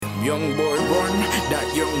Young boy run,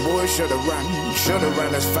 that young boy shoulda ran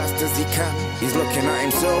as fast as he can. He's looking at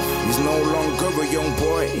himself, he's no longer a young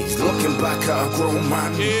boy, he's looking back at a grown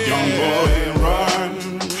man. Young boy run,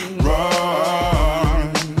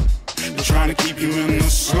 they're trying to keep you in the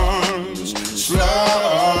slums.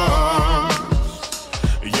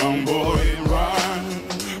 Young boy run,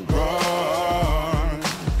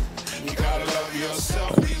 you gotta love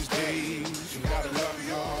yourself these days, you gotta love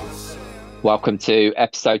yourself. Welcome to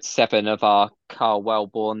episode 7 of our Karl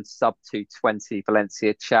Welborn sub 220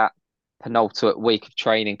 Valencia chat. Penultimate week of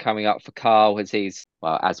training coming up for Karl as he's,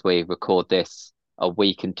 well, as we record this, a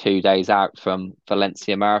week and 2 days out from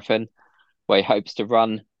Valencia Marathon, where he hopes to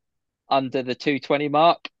run under the 220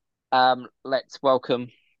 mark. Let's welcome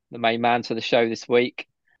the main man to the show this week.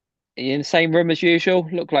 Are you in the same room as usual?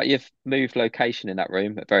 Look like you've moved location in that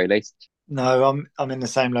room at very least. No, I'm in the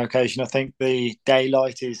same location. I think the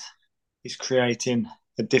daylight is creating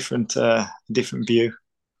a different view.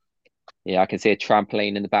 Yeah, I can see a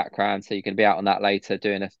trampoline in the background, so you can be out on that later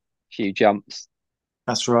doing a few jumps.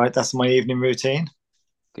 That's right. That's my evening routine.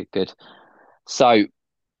 Good. So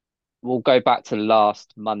we'll go back to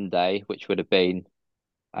last Monday, which would have been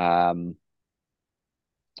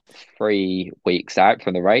 3 weeks out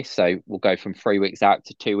from the race. So we'll go from 3 weeks out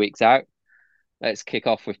to 2 weeks out. Let's kick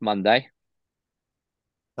off with Monday.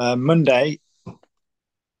 Monday,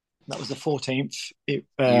 that was the 14th.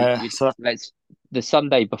 The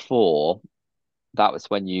Sunday before, that was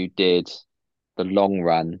when you did the long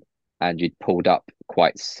run and you'd pulled up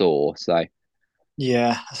quite sore. So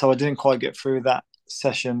yeah, so I didn't quite get through that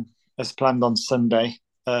session as planned on Sunday.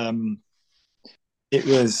 It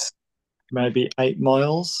was maybe 8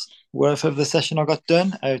 miles worth of the session I got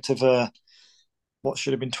done out of what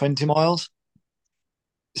should have been 20 miles.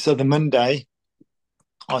 So the Monday,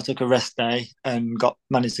 I took a rest day and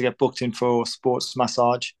managed to get booked in for sports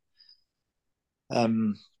massage.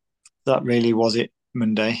 That really was it.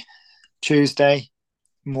 Monday. Tuesday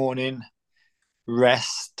morning,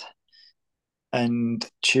 rest, and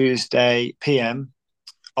Tuesday PM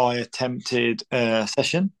I attempted a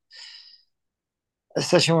session. The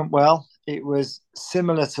session went well. It was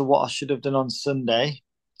similar to what I should have done on Sunday.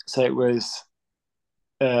 So it was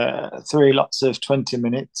 3 lots of 20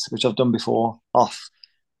 minutes, which I've done before, off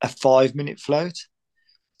a 5-minute float.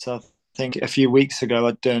 So I think a few weeks ago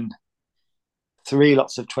I'd done 3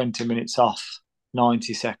 lots of 20 minutes off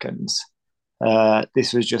 90 seconds.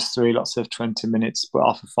 This was just 3 lots of 20 minutes, but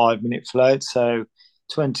off a 5-minute float. So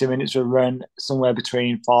 20 minutes will run somewhere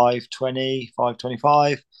between 5:20,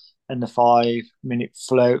 5:25, and the 5-minute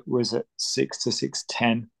float was at 6 to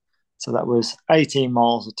 6:10. So that was 18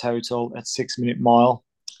 miles of total at 6-minute mile,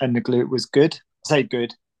 and the glute was good. I say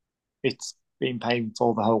good, it's been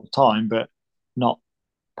painful the whole time, but not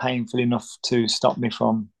painful enough to stop me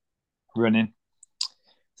from running.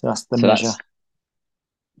 So that's the measure.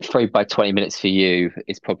 3 by 20 minutes for you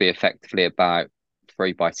is probably effectively about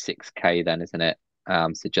 3 by 6K then, isn't it?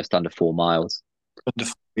 So just under 4 miles.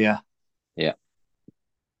 Yeah.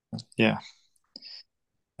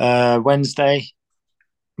 Wednesday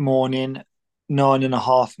morning,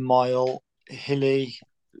 9.5 mile hilly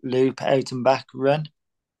loop out and back run.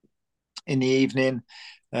 In the evening,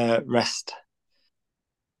 rest.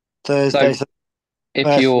 Thursday. So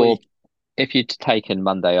if you'd taken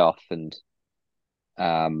Monday off, and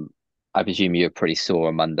I presume you were pretty sore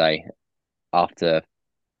on Monday after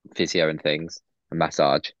physio and things and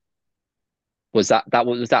massage. Was that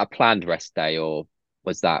a planned rest day, or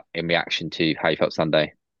was that in reaction to how you felt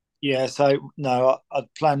Sunday? Yeah, so no,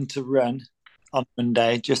 I'd planned to run on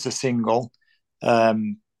Monday, just a single. But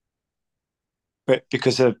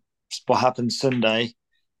because of what happened Sunday,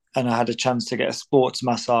 and I had a chance to get a sports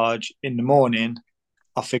massage in the morning,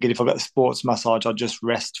 I figured if I got the sports massage, I'd just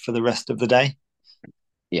rest for the rest of the day.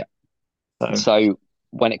 Yeah. So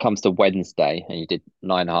when it comes to Wednesday and you did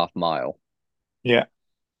 9.5 mile, yeah,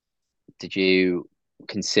 did you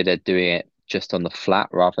consider doing it just on the flat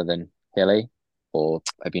rather than hilly, or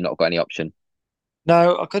have you not got any option?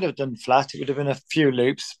 No, I could have done flat. It would have been a few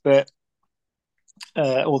loops, but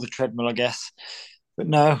or the treadmill, I guess. But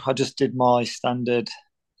no, I just did my standard.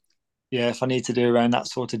 Yeah, if I need to do around that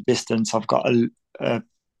sort of distance, I've got a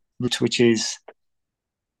route which is,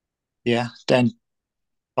 then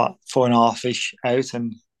about 4.5-ish out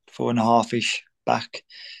and 4.5-ish back.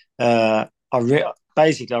 I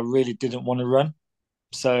really didn't want to run,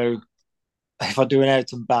 so if I do an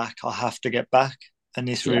out and back, I have to get back, and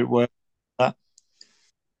this route worked.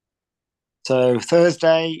 So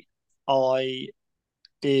Thursday, I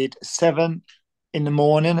did 7 in the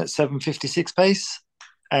morning at 7:56 pace,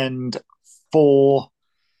 and 4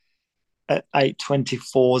 at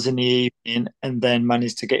 8:24s in the evening, and then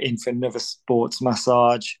managed to get in for another sports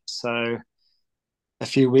massage. So a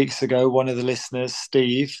few weeks ago, one of the listeners,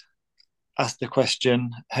 Steve, asked the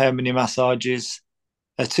question, how many massages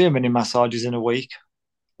are too many massages in a week?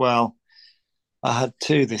 Well, I had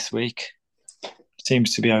two this week.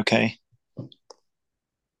 Seems to be okay.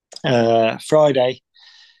 Friday,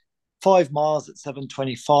 5 miles at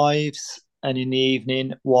 7:25s, and in the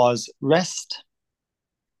evening was rest,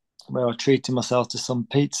 where I treated myself to some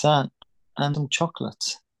pizza and some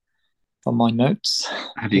chocolate from my notes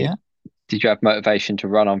Have you? here. Did you have motivation to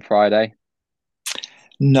run on Friday?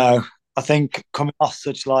 No, I think coming off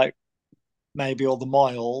such like maybe all the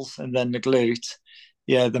miles and then the glute,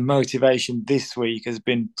 yeah, the motivation this week has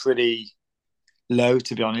been pretty low,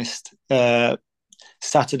 to be honest.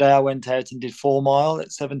 Saturday I went out and did 4 mile at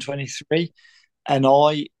 7:23, and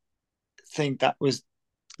I think that was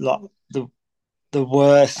like the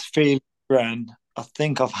worst feeling run I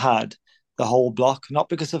think I've had the whole block. Not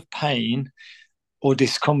because of pain or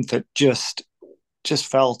discomfort, just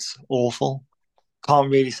felt awful.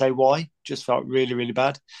 Can't really say why. Just felt really, really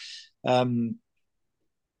bad. Um,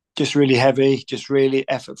 just really heavy, just really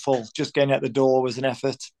effortful. Just getting out the door was an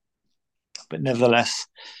effort, but nevertheless,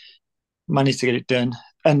 managed to get it done.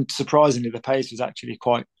 And surprisingly, the pace was actually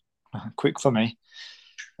quite quick for me.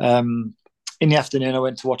 In the afternoon, I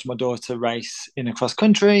went to watch my daughter race in a cross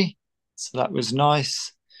country, so that was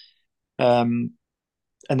nice. And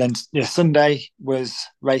then yeah, Sunday was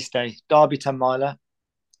race day, Derby 10 miler.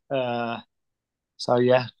 So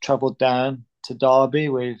yeah, travelled down to Derby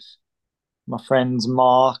with my friends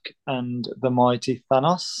Mark and the mighty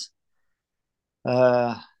Thanos.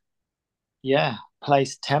 Uh, yeah,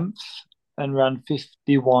 placed 10th and ran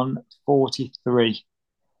 51:43.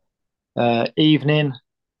 Evening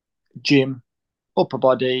gym, upper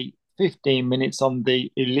body, 15 minutes on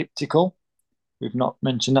the elliptical. We've not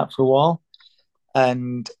mentioned that for a while.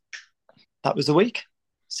 And that was a week.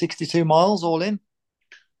 62 miles all in.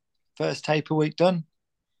 First taper week done.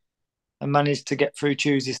 And managed to get through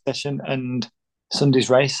Tuesday's session and Sunday's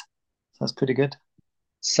race. So that's pretty good.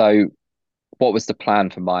 So, what was the plan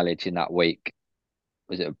for mileage in that week?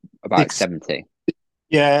 Was it about 70?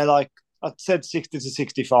 Yeah, like I said, 60 to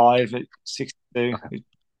 65 at 62. Okay.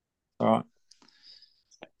 All right.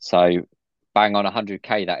 So, bang on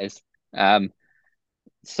 100k, that is.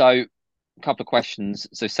 So, a couple of questions.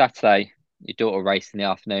 So, Saturday, your daughter raced in the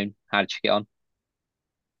afternoon. How did she get on?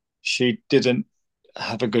 She didn't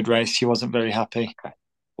have a good race. She wasn't very happy. Okay,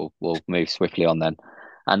 we'll move swiftly on then.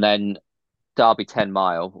 And then Derby 10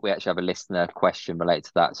 mile, we actually have a listener question related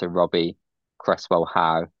to that. So, Robbie Cresswell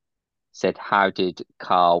Howe said, how did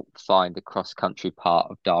Karl find the cross country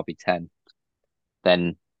part of Derby 10?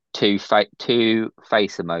 Then two face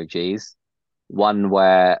emojis, one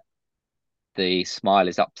where the smile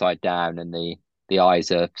is upside down and the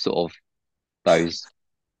eyes are sort of those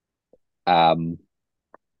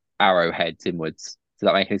arrowheads inwards. Does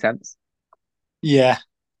that make any sense? Yeah,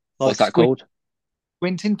 What's like that called?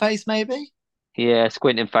 squinting face, maybe. Yeah,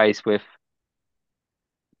 squinting face with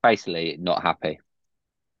basically not happy.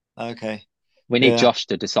 Okay. We need Yeah, Josh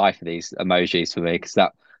to decipher these emojis for me because we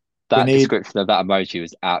that need. description of that emoji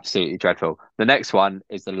was absolutely dreadful. The next one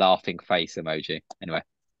is the laughing face emoji. Anyway,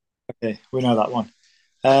 Okay, we know that one.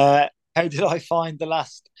 How did I find the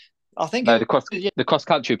last? I think no, it was. Yeah, the cross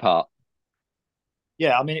country part.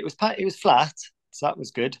 yeah. I mean, it was flat, so that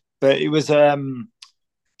was good. But it was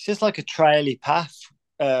it's just like a traily path,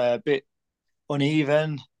 a bit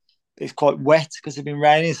uneven. It's quite wet because it's been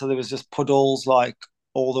raining, so there was just puddles like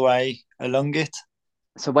all the way along it.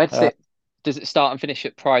 So where Uh, does it start and finish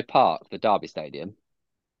at Pride Park, the Derby Stadium?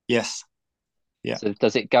 yes, yeah. So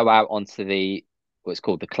does it go out onto what's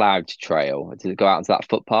called the Cloud Trail? Does it go out onto that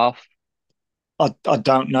footpath? I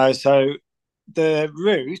don't know. So the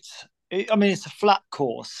route, I mean, it's a flat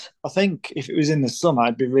course. I think if it was in the summer,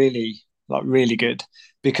 it'd be really good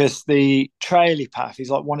because the traily path is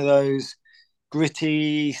like one of those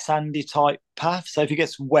gritty, sandy type paths. So if it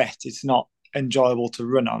gets wet, it's not enjoyable to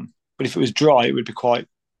run on. But if it was dry, it would be quite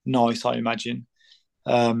nice, I imagine.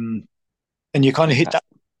 Um, and you kind of hit Okay.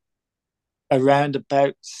 that around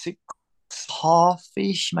about six half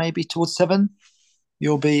ish, maybe towards seven.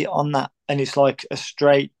 You'll be on that, and it's like a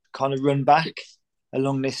straight kind of run back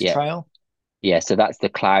along this Yeah. trail. Yeah, so that's the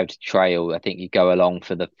Cloud Trail. I think you go along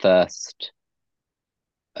for the first,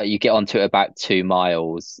 you get onto it about 2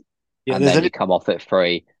 miles Yeah, and there's then a you come off at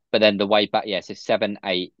 3. But then the way back, yeah, so 7,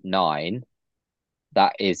 8, 9,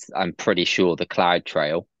 that is, I'm pretty sure, the Cloud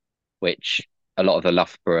Trail, which a lot of the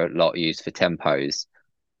Loughborough lot use for tempos.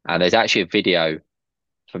 And there's actually a video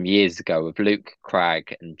from years ago with Luke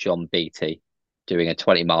Cragg and John Beattie doing a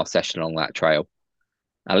 20-mile session along that trail.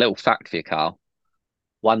 A little fact for you, Carl.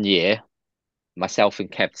 One year, myself and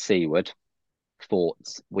Kev Seaward thought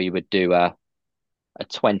we would do a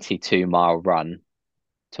 22-mile run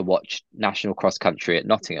to watch national cross country at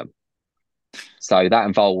Nottingham. So that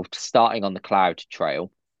involved starting on the Cloud Trail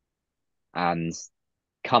and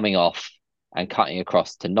coming off and cutting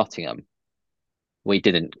across to Nottingham. We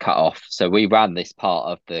didn't cut off, so we ran this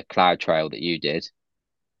part of the Cloud Trail that you did,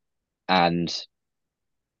 and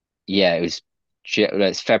yeah,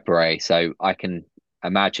 it's February, so I can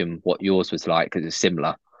imagine what yours was like because it's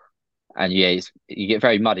similar. And yeah, you get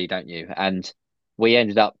very muddy, don't you? And we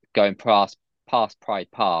ended up going past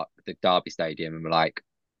Pride Park, the Derby Stadium, and we're like,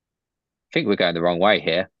 I think we're going the wrong way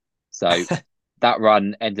here. So that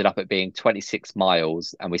run ended up at being 26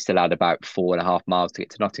 miles, and we still had about 4.5 miles to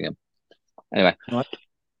get to Nottingham. Anyway, Right.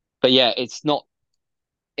 but yeah, it's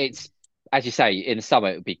as you say, in the summer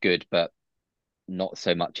it would be good, but not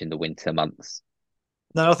so much in the winter months.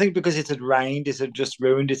 No, I think because it had rained, it had just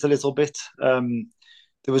ruined it a little bit. There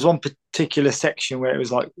was one particular section where it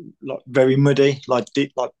was like very muddy, like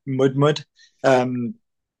deep, like mud. But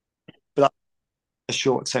that's a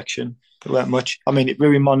short section. There weren't much. I mean, it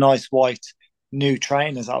ruined my nice white new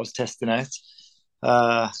trainers I was testing out.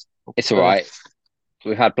 It's all right.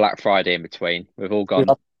 We've had Black Friday in between. We've all gone.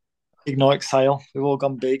 Ignite sale. We've all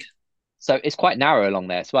gone big. So it's quite narrow along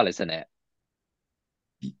there as well, isn't it?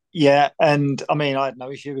 Yeah, and I mean, I had no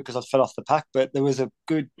issue because I fell off the pack, but there was a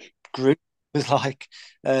good group. It was like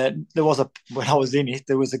when I was in it,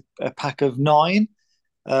 there was a pack of 9,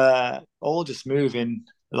 all just moving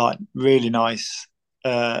like really nice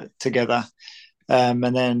together. And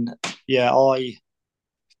then yeah, I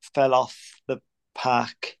fell off the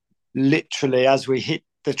pack literally as we hit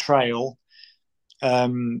the trail.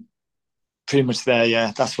 Pretty much there,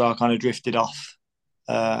 yeah. That's where I kind of drifted off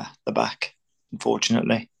the back,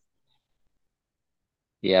 unfortunately.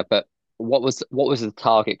 Yeah, but what was the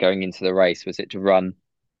target going into the race? Was it to run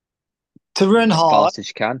as hard? fast as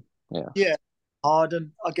you can? Yeah. Yeah, hard,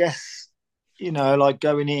 and I guess like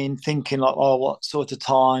going in thinking like, oh, what sort of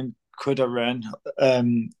time could I run?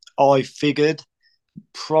 I figured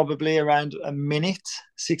probably around a minute,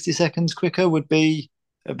 60 seconds quicker would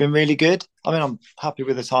have been really good. I mean, I'm happy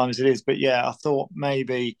with the time as it is, but yeah, I thought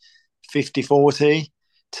maybe 50-40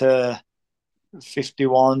 to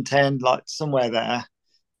 51-10, like somewhere there.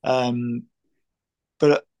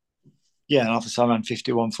 But yeah, and obviously I ran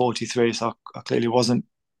 51-43, so I clearly wasn't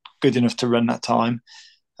good enough to run that time.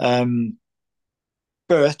 But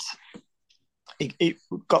it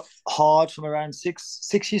got hard from around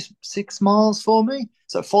six miles for me.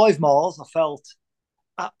 So 5 miles, I felt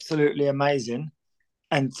absolutely amazing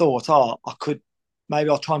and thought, maybe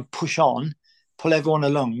I'll try and push on, pull everyone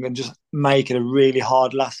along and just make it a really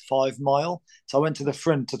hard last 5 mile. So I went to the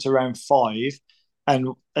front at around 5, and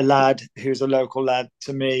a lad who's a local lad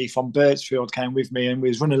to me from Birchfield came with me, and we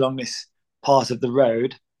was running along this part of the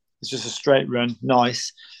road. It's just a straight run,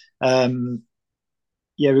 nice.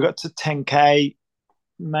 Yeah, we got to 10k,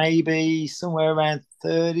 maybe somewhere around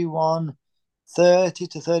 31:30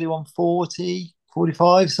 to 31:40,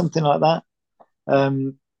 45, something like that.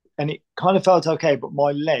 And it kind of felt okay, but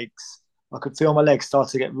I could feel my legs start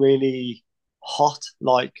to get really hot,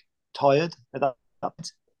 like tired at that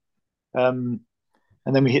point. And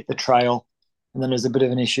then we hit the trail, and then there's a bit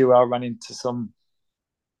of an issue where I ran into some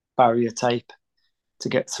barrier tape to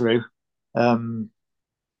get through.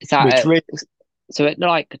 Is that Which really, so at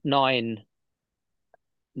like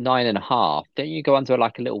 9.5? Don't you go under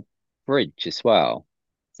like a little bridge as well?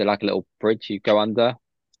 Is there like a little bridge you go under,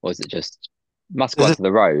 or is it just must go under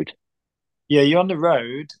the road? yeah, you're on the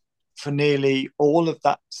road for nearly all of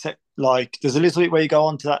that set. Like, there's a little bit where you go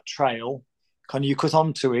onto that trail, kind of you cut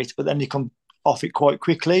onto it, but then you come off it quite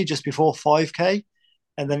quickly just before 5k,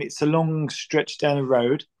 and then it's a long stretch down the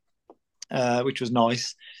road, which was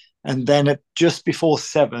nice. And then at just before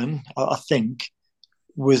 7, I think,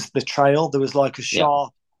 was the trail. There was like a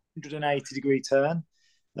sharp 180-degree turn.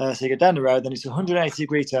 So you go down the road, then it's a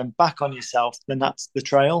 180-degree turn back on yourself, then that's the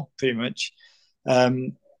trail, pretty much.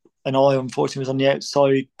 And I, unfortunately, was on the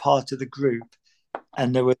outside part of the group,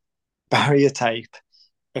 and there was barrier tape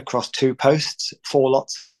across 2 posts, 4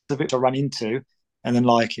 lots of it I ran into. And then,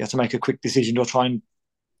 like, you have to make a quick decision: do I try and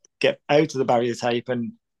get out of the barrier tape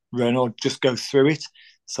and run, or just go through it?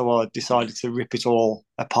 So I decided to rip it all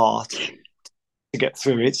apart to get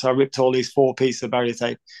through it. So I ripped all these 4 pieces of barrier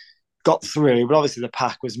tape, got through, but obviously the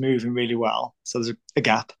pack was moving really well. So there's a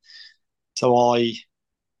gap. So I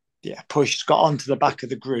pushed, got onto the back of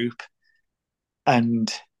the group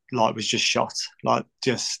and like was just shot, like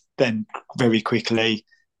just then very quickly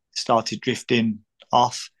started drifting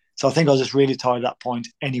off. So I think I was just really tired at that point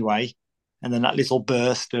anyway, and then that little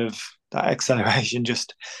burst of that acceleration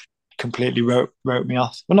just completely wrote me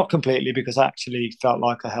off. Well, not completely, because I actually felt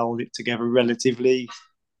like I held it together relatively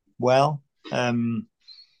well. 9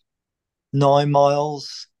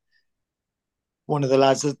 miles. One of the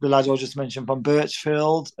lads I just mentioned from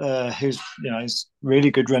Birchfield, who's is a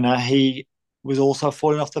really good runner. He was also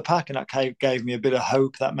falling off the pack, and that gave me a bit of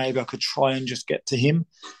hope that maybe I could try and just get to him.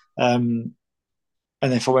 And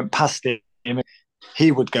if I went past him,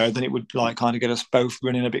 he would go, then it would like kind of get us both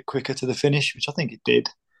running a bit quicker to the finish, which I think it did.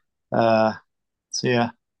 So yeah.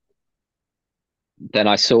 Then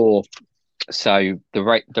I saw, so the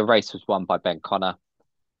race was won by Ben Connor.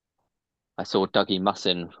 I saw Dougie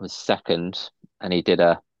Musson was second, and he did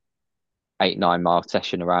a 8-9 mile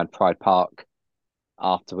session around Pride Park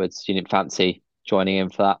afterwards. You didn't fancy joining in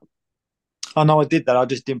for that? Oh no, I did that. I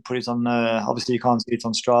just didn't put it on. Obviously, you can't see it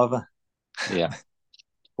on Strava. Yeah,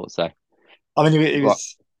 thought so. I mean, it Right.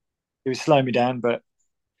 was slowing me down, but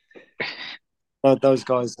those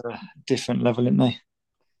guys are a different level, aren't they?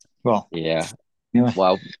 Well, Yeah. anyway.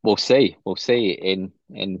 Well, we'll see. We'll see in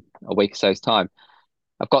a week or so's time.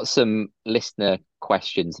 I've got some listener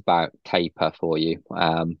questions about taper for you.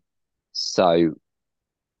 So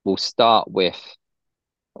we'll start with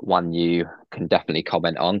one you can definitely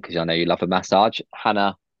comment on because I know you love a massage.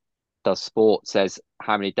 Hannah does sport says,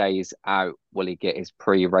 how many days out will he get his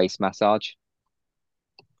pre-race massage?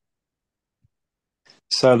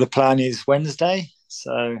 So the plan is Wednesday.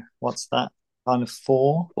 So what's that? Kind of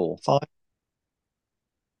 4, 5.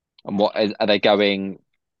 And are they going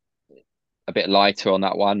a bit lighter on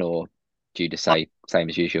that one, or do you just say same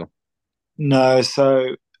as usual? No.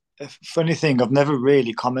 So funny thing, I've never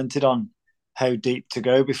really commented on how deep to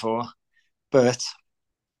go before, but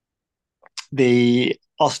the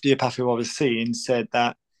osteopath who I was seeing said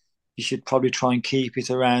that you should probably try and keep it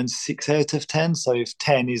around 6 out of 10. So if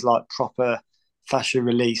 10 is like proper fascia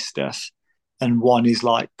release stuff and 1 is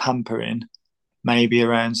like pampering, maybe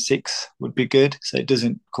around 6 would be good, so it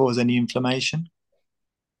doesn't cause any inflammation.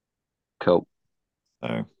 Cool.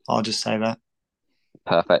 So I'll just say that.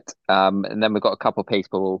 Perfect. And then we've got a couple of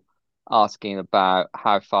people asking about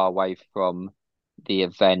how far away from the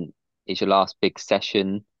event is your last big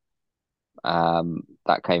session.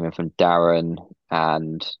 That came in from Darren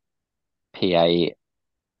and PA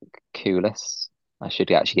Coolis. I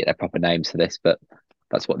should actually get their proper names for this, but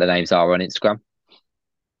that's what their names are on Instagram.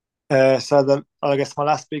 I guess my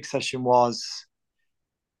last big session was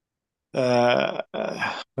when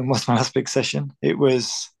was my last big session? It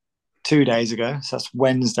was 2 days ago, so that's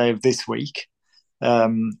Wednesday of this week.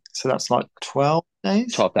 So that's like 12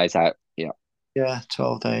 days. 12 days out. Yeah. Yeah,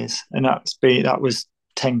 12 days, and that was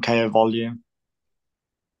 10K of volume.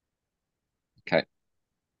 Okay.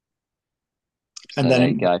 So And there you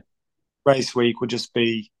then go. race week would just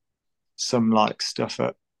be some like stuff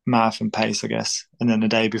at marathon pace, I guess, and then the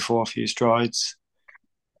day before a few strides.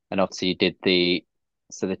 And obviously you did the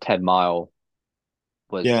 10 mile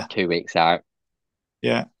was Yeah, 2 weeks out,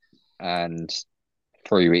 yeah, and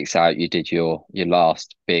 3 weeks out you did your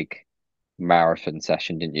last big marathon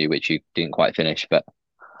session, didn't you? Which you didn't quite finish, but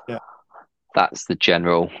yeah. that's the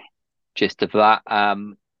general gist of that.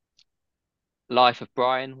 Life of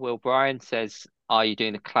Brian, Will Brian says, are you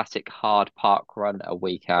doing a classic hard park run a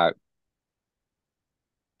week out?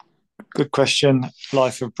 Good question,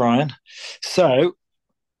 Life of Brian. So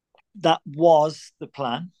that was the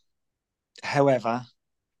plan. However,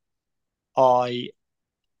 I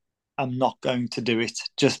am not going to do it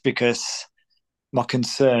just because my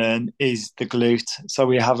concern is the glute. So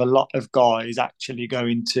we have a lot of guys actually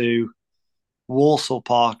going to Walsall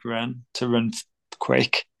Park Run to run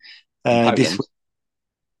quick. This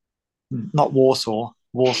not Warsaw.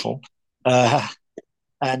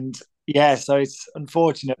 And yeah, so it's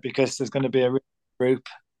unfortunate because there's going to be a group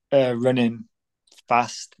running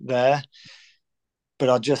fast there. But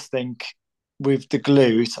I just think with the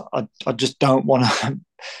glute, I just don't want to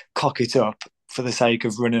cock it up for the sake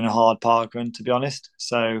of running a hard park run, to be honest.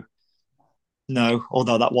 So no,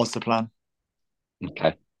 although that was the plan.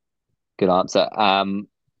 Okay, good answer.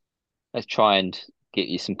 Let's try and get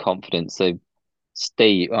you some confidence. So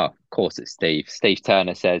Steve, oh, of course it's Steve. Steve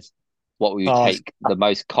Turner says, what will you take the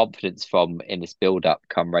most confidence from in this build up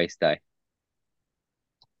come race day?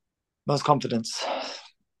 Most confidence.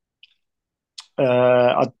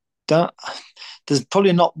 I don't. There's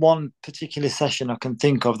probably not one particular session I can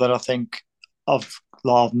think of that I think I've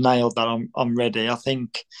nailed that I'm ready. I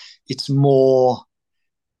think it's more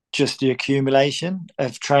just the accumulation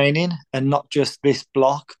of training, and not just this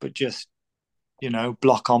block, but just,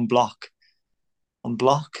 block on block on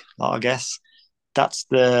block. I guess that's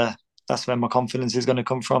the that's where my confidence is going to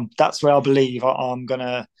come from. That's where I believe I'm going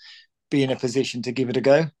to be in a position to give it a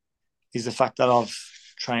go. Is the fact that I've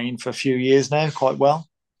trained for a few years now quite well.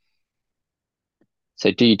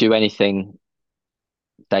 So do you do anything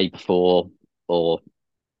day before or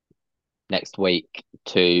next week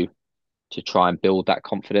to try and build that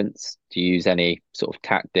confidence? Do you use any sort of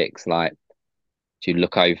tactics, like do you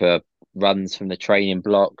look over runs from the training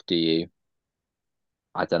block? Do you,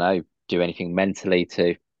 I don't know, do anything mentally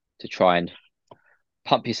to try and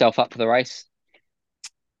pump yourself up for the race?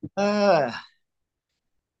 Uh,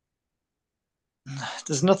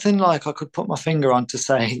 there's nothing like I could put my finger on to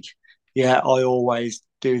say, yeah, I always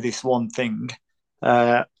do this one thing.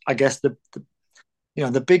 I guess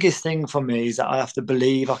the biggest thing for me is that I have to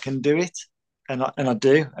believe I can do it, and I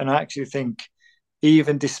do, and I actually think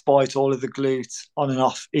even despite all of the glute on and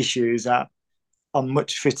off issues, that I'm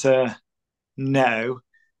much fitter now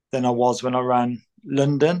than I was when I ran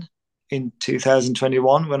London in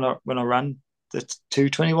 2021 when I ran the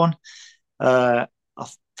 221. I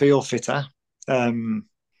feel fitter. I'm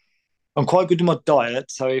quite good with my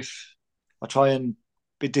diet, so if I try and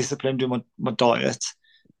be disciplined with my diet,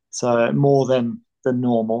 so more than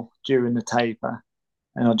normal during the taper.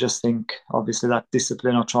 And I just think, obviously, that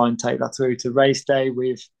discipline, I'll try and take that through to race day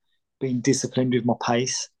with being disciplined with my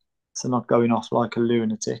pace, so not going off like a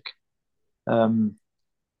lunatic. Um,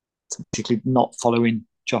 so basically, not following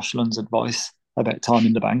Josh Lund's advice about time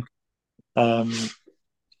in the bank. Um,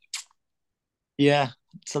 yeah,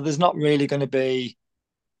 so there's not really going to be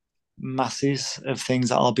masses of things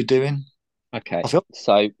that I'll be doing. Okay, I feel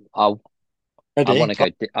so I want ready.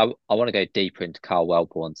 to go I want to go deeper into Karl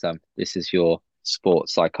Welborn. This is your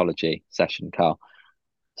sports psychology session, Karl.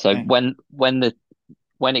 So Okay.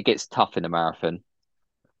 when it gets tough in a marathon,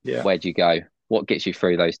 Yeah. where do you go? What gets you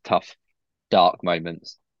through those tough, dark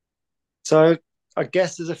moments? So I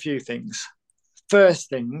guess there's a few things. First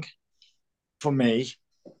thing for me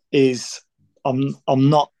is I'm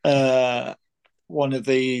not one of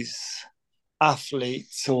these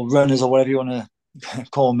athletes or runners or whatever you want to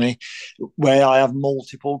call me, where I have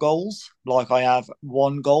multiple goals. Like I have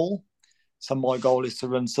one goal. So my goal is to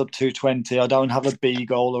run sub 220. I don't have a B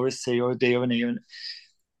goal or a C or a D or an E.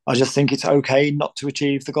 I just think it's okay not to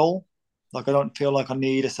achieve the goal. Like I don't feel like I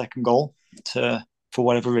need a second goal to for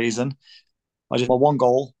whatever reason. I just want one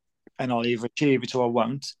goal, and I'll either achieve it or I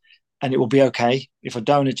won't, and it will be okay. If I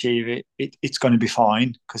don't achieve it's going to be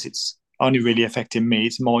fine because it's only really affecting me.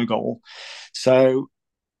 It's my goal. So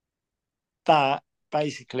that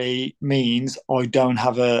basically means I don't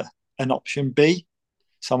have an option B.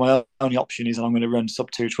 So my only option is I'm going to run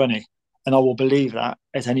sub 220, and I will believe that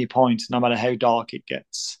at any point, no matter how dark it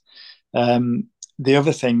gets. The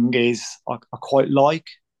other thing is I quite like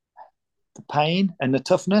the pain and the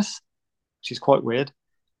toughness, which is quite weird.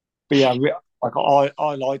 But yeah, like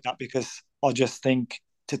I like that because I just think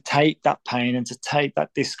to take that pain and to take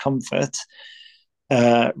that discomfort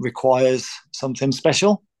requires something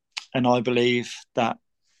special, and I believe that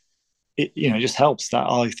it just helps that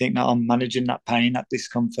I think that I'm managing that pain, that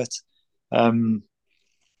discomfort. Um,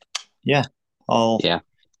 yeah, I'll Yeah,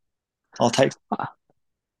 I'll take.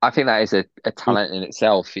 I think that is a talent in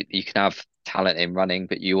itself. You can have talent in running,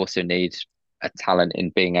 but you also need a talent in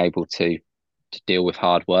being able to deal with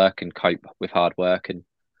hard work and cope with hard work and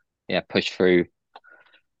yeah, push through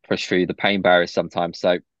the pain barriers sometimes.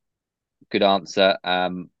 So good answer.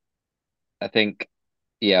 I think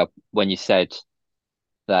yeah, when you said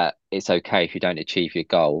that it's okay if you don't achieve your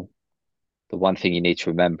goal, the one thing you need to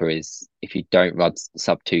remember is if you don't run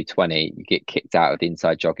sub 220, you get kicked out of the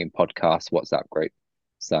Inside Jogging podcast WhatsApp group.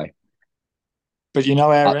 So But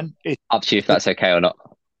up, Aaron, up to you if that's okay or not.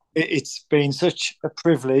 it's been such a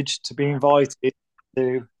privilege to be invited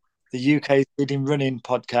to the UK's leading running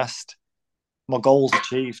podcast. My goal's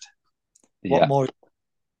achieved. What Yeah. more?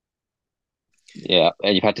 Yeah.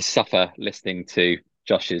 And you've had to suffer listening to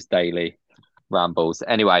Josh's daily rambles.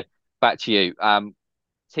 Anyway, back to you.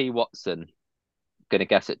 T Watson, gonna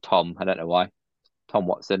guess at Tom. I don't know why. Tom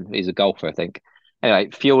Watson, he's a golfer, I think.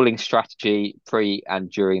 Anyway, fueling strategy pre and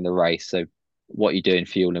during the race. So what are you doing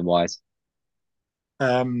fueling wise?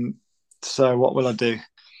 So what will I do?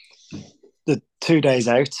 The 2 days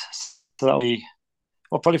out, so that'll be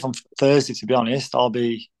probably from Thursday. To be honest, I'll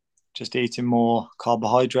be just eating more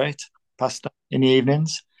carbohydrate, pasta in the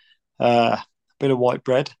evenings, a bit of white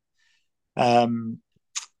bread. Um,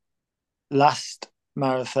 Last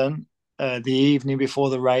marathon, the evening before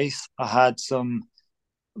the race, I had some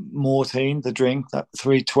Mortine, the drink, that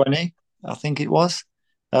 320, I think it was,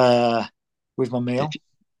 uh, with my Did meal.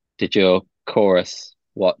 did your chorus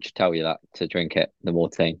watch tell you that to drink it, the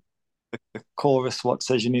Mortine? The chorus what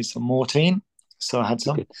says you need some Mortine, so I had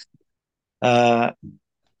some. Good. Uh,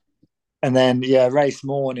 and then yeah, race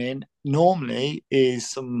morning normally is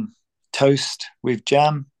some toast with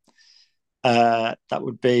jam. That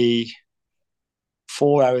would be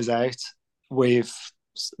 4 hours out with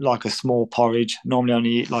like a small porridge. Normally, only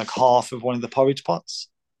eat like half of one of the porridge pots.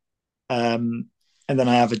 Um, and then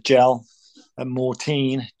I have a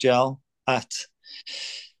Mortine gel at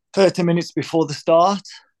 30 minutes before the start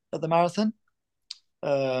of the marathon.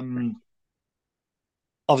 Um,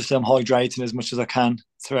 Obviously, I'm hydrating as much as I can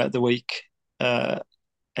throughout the week. Uh,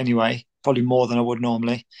 anyway, probably more than I would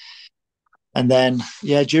normally. And then,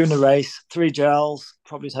 yeah, during the race, 3 gels,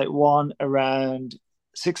 probably take one around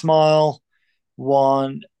 6 mile,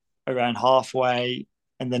 one around halfway,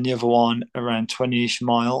 and then the other one around 20-ish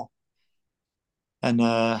mile. And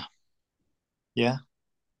yeah,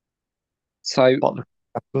 So bottle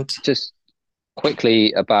good. just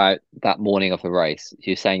quickly about that morning of the race.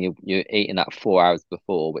 You're saying you're eating that 4 hours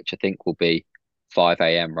before, which I think will be 5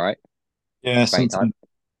 a.m., right? Yeah, Great night. something.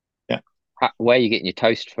 Yeah. Where are you getting your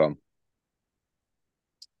toast from?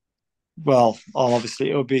 Well,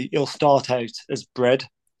 obviously it'll start out as bread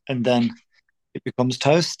and then it becomes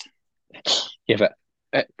toast. Yeah, but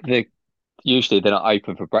usually they're not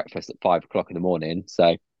open for breakfast at 5 o'clock in the morning.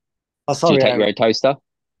 So Oh, do you sorry, take your own toaster?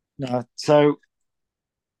 no. So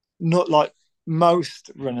not like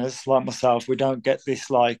most runners like myself, we don't get this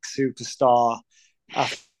like superstar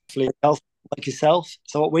athlete health like yourself.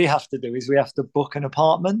 So what we have to do is we have to book an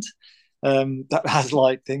apartment that has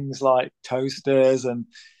like things like toasters, and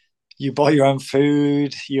you buy your own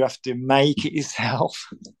food. You have to make it yourself.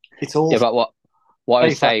 It's all Yeah, but what I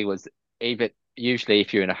would safe. say was even usually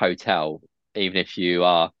if you're in a hotel, even if you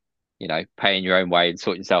are, paying your own way and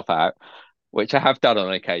sort yourself out, which I have done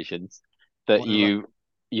on occasions, that Whatever.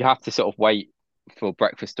 you have to sort of wait for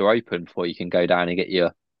breakfast to open before you can go down and get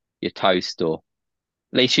your toast or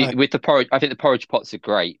at least Uh, with the porridge. I think the porridge pots are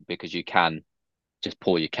great because you can just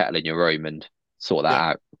pour your kettle in your room and sort that yeah.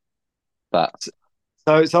 out. But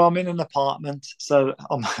So I'm in an apartment. So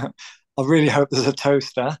I really hope there's a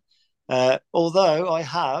toaster. Although I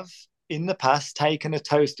have in the past taken a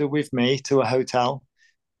toaster with me to a hotel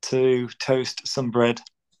to toast some bread.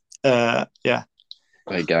 Yeah.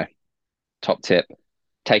 there you go. Top tip.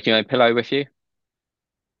 Take your own pillow with you.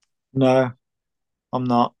 No, I'm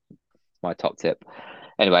not. My top tip.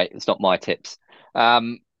 Anyway, it's not my tips.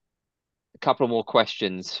 Um, a couple of more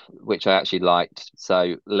questions, which I actually liked.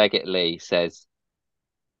 So Leggett Lee says,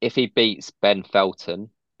 if he beats Ben Felton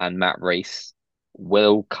and Matt Reese,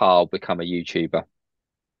 will Karl become a YouTuber?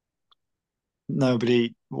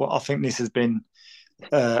 Nobody. Well, I think this has been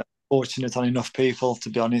fortunate on enough people, to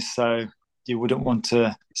be honest. So you wouldn't want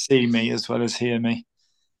to see me as well as hear me.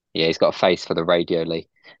 Yeah, he's got a face for the radio, Lee.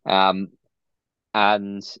 And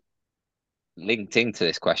linked into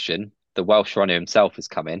this question, the Welsh runner himself has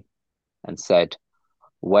come in and said,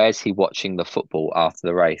 where's he watching the football after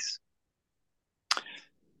the race?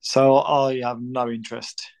 So I have no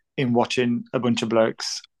interest in watching a bunch of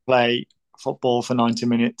blokes play football for 90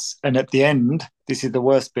 minutes. And at the end, this is the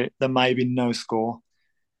worst bit, there may be no score.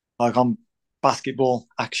 Like on basketball,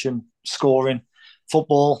 action, scoring,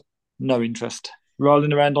 football, no interest.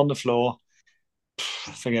 Rolling around on the floor,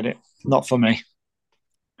 forget it. Not for me.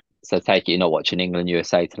 So take it you're not watching England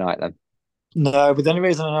USA tonight then. No, but the only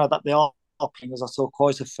reason I know that they are playing is I saw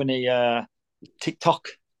quite a funny TikTok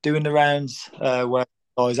doing the rounds where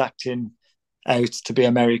I was acting out to be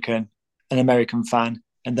an American fan,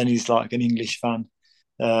 and then he's like an English fan.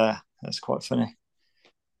 That's quite funny.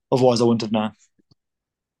 Otherwise, I wouldn't have known.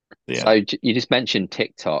 But yeah, So you just mentioned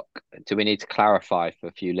TikTok. Do we need to clarify for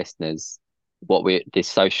a few listeners what this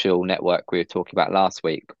social network we were talking about last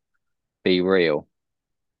week? Be real.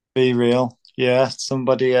 be real. Yeah,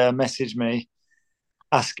 somebody messaged me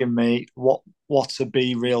asking me what's a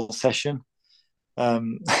be real session.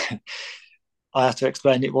 Um, I had to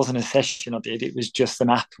explain it wasn't a session I did. It was just an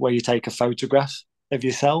app where you take a photograph of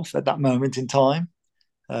yourself at that moment in time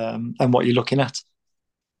and what you're looking at.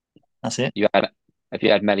 That's it. You had have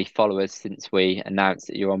you had many followers since we announced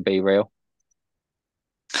that you're on Be Real?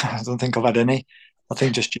 I don't think I've had any. I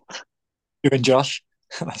think just you and Josh.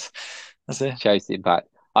 that's, that's it. Shows the impact.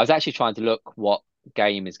 I was actually trying to look what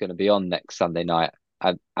game is going to be on next Sunday night.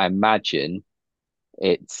 I imagine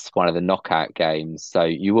it's one of the knockout games, so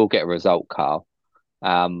you will get a result, Karl.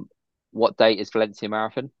 Um, what date is Valencia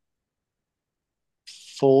Marathon?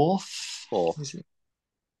 Fourth, Fourth. is it?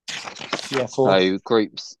 Yeah, 4. So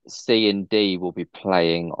groups C and D will be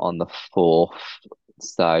playing on the 4th.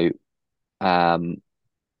 So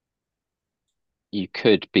you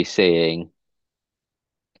could be seeing,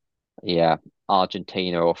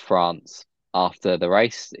 Argentina or France after the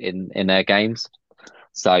race in their games.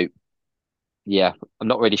 So yeah, I'm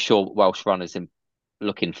not really sure what Welsh runners are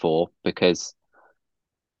looking for, because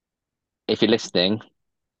if you're listening,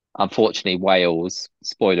 unfortunately Wales,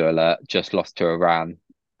 spoiler alert, just lost to Iran,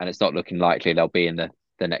 and it's not looking likely they'll be in the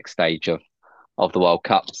next stage of the World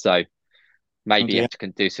Cup. So Oh maybe you dear. have to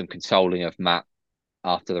do some consoling of Matt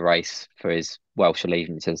after the race for his Welsh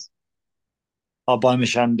allegiances. I'll buy him a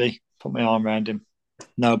shandy. Put my arm around him.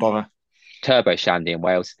 No bother. Turbo Shandy in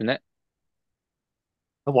Wales, isn't it?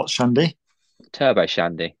 What shandy? Turbo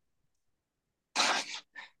Shandy.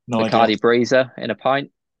 No idea. Bacardi Breezer in a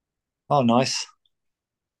pint. Oh, nice.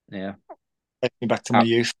 Yeah. Take me back to my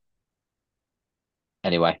youth.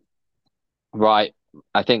 Anyway, right.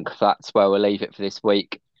 I think that's where we'll leave it for this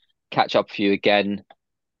week. Catch up for you again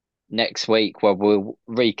next week, where we'll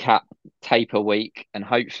recap taper week and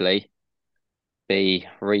hopefully be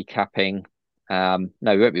recapping. No,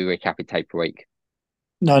 we won't be recapping taper week.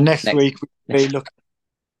 No, next Next. week we'll be looking at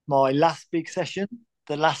my last big session.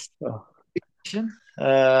 The last big session.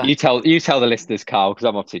 You tell the listeners, Karl, because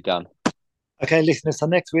I'm obviously done. Okay, listeners. So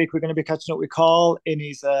next week we're going to be catching up with Karl in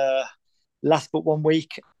his last but 1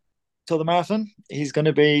 week till the marathon. He's going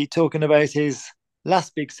to be talking about his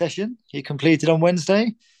last big session he completed on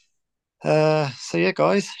Wednesday. So yeah,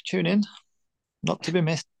 guys, tune in. Not to be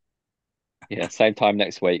missed. Yeah, same time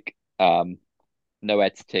next week. No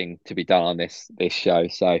editing to be done on this show,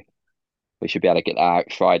 so we should be able to get that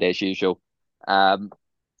out Friday as usual. And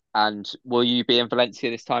will you be in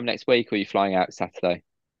Valencia this time next week, or are you flying out Saturday?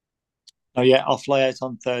 Oh yeah, I'll fly out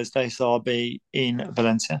on Thursday, so I'll be in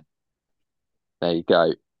Valencia. There you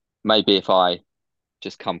go. Maybe if I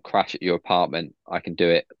just come crash at your apartment, I can do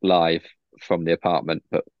it live from the apartment,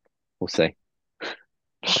 but we'll see.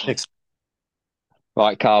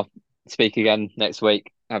 Right, Karl, speak again next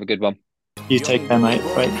week. Have a good one. You take care, mate.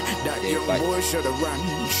 Bye. That young boy should have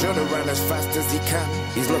ran as fast as he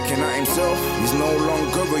can. He's looking at himself, he's no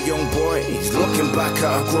longer a young boy. He's looking back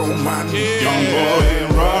at a grown man. Young boy,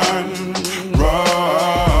 run.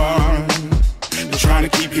 They're trying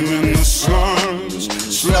to keep you in the slums.